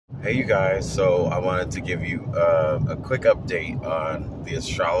Hey you guys, so I wanted to give you a quick update on the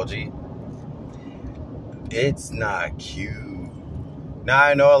astrology. It's not cute. Now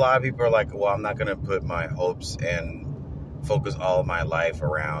I know a lot of people are like, well, I'm not going to put my hopes and focus all of my life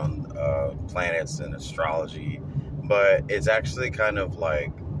around planets and astrology, but it's actually kind of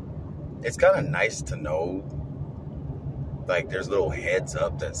like, it's kind of nice to know, like there's little heads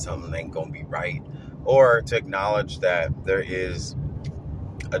up that something ain't going to be right, or to acknowledge that there is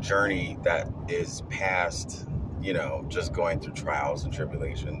a journey that is past, just going through trials and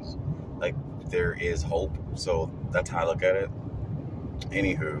tribulations. Like, there is hope. So that's how I look at it.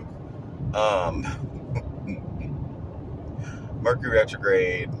 Anywho, Mercury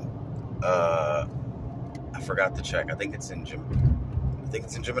retrograde, I forgot to check. I think it's in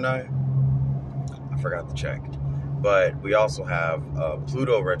Gemini. I forgot to check. But we also have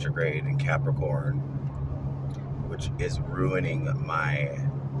Pluto retrograde in Capricorn, which is ruining my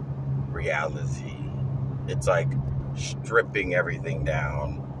reality. It's like stripping everything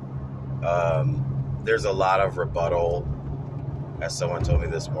down. There's a lot of rebuttal, as someone told me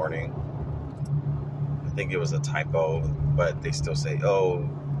this morning. I think it was a typo, but they still say, oh,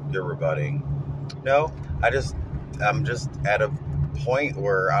 you're rebutting. No, I'm just at a point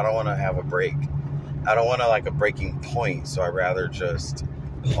where I don't want to have a break. I don't want to like a breaking point, so I'd rather just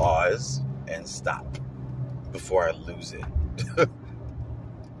pause and stop before I lose it.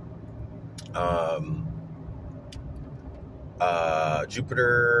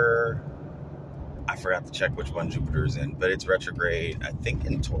 Jupiter, I forgot to check which one Jupiter is in, but it's retrograde, I think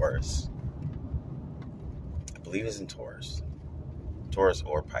in Taurus. I believe it's in Taurus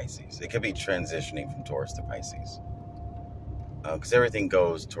or Pisces. It could be transitioning from Taurus to Pisces, because everything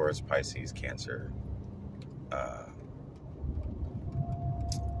goes Taurus, Pisces, Cancer,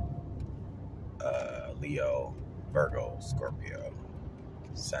 Leo, Virgo, Scorpio,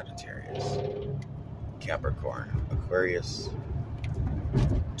 Sagittarius, Capricorn, Aquarius,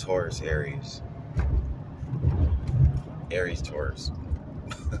 Taurus, Aries, Taurus.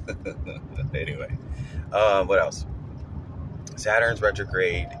 Anyway, what else? Saturn's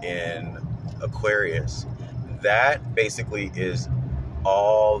retrograde in Aquarius. That basically is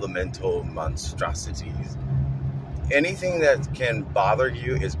all the mental monstrosities. Anything that can bother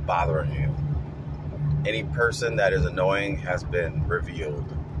you is bothering you. Any person that is annoying has been revealed.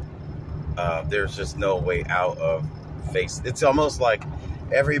 There's just no way out of face. It's almost like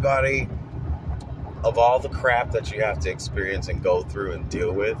everybody, of all the crap that you have to experience and go through and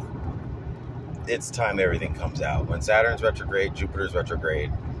deal with, it's time everything comes out. When Saturn's retrograde, Jupiter's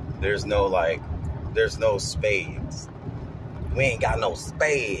retrograde, there's no spades. We ain't got no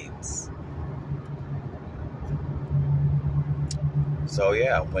spades. So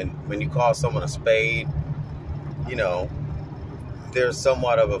yeah, when you call someone a spade, there's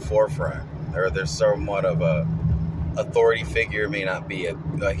somewhat of a forefront, or there's somewhat of a authority figure. May not be a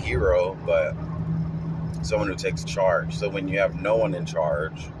hero, but someone who takes charge. So when you have no one in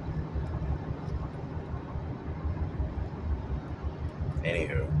charge,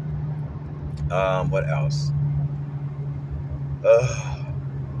 anywho, what else?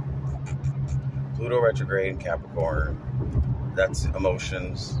 Pluto retrograde in Capricorn, that's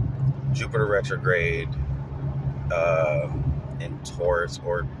emotions. Jupiter retrograde in Taurus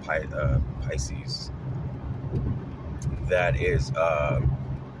or Pisces, that is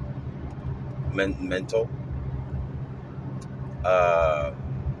mental.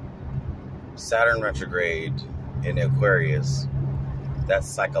 Saturn retrograde in Aquarius, that's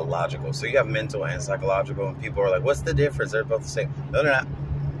psychological. So you have mental and psychological, and people are like, what's the difference? They're both the same. No, they're not.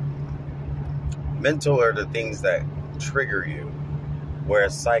 Mental are the things that trigger you,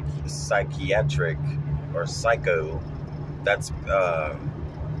 whereas psychiatric or psycho, that's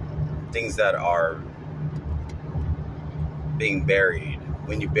things that are being buried.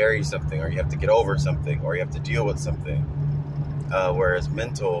 When you bury something, or you have to get over something, or you have to deal with something. Whereas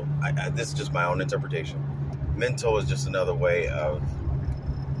mental, this is just my own interpretation. Mental is just another way of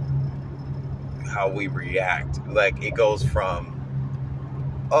how we react. Like, it goes from,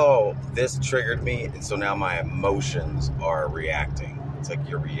 oh, this triggered me, and so now my emotions are reacting. It's like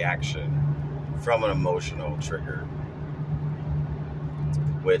your reaction from an emotional trigger,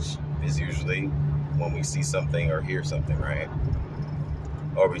 which is usually when we see something or hear something, right?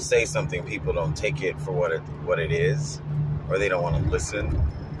 Or we say something, people don't take it for what it is, or they don't want to listen.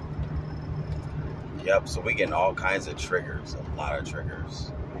 Yep, so we get all kinds of triggers, a lot of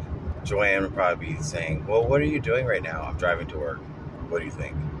triggers. Joanne would probably be saying, well, what are you doing right now? I'm driving to work. What do you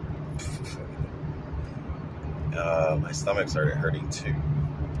think? My stomach started hurting too.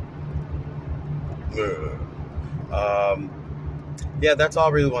 yeah, that's all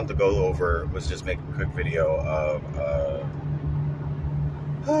I really wanted to go over, was just make a quick video of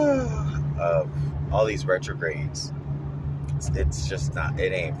all these retrogrades. It's just not,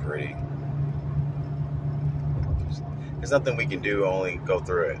 it ain't pretty. There's nothing we can do, only go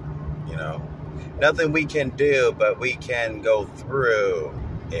through it, you know? Nothing we can do, but we can go through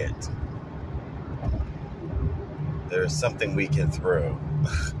it. There's something we can through.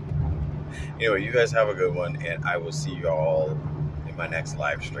 Anyway, you guys have a good one, and I will see you all in my next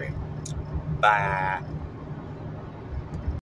live stream. Bye.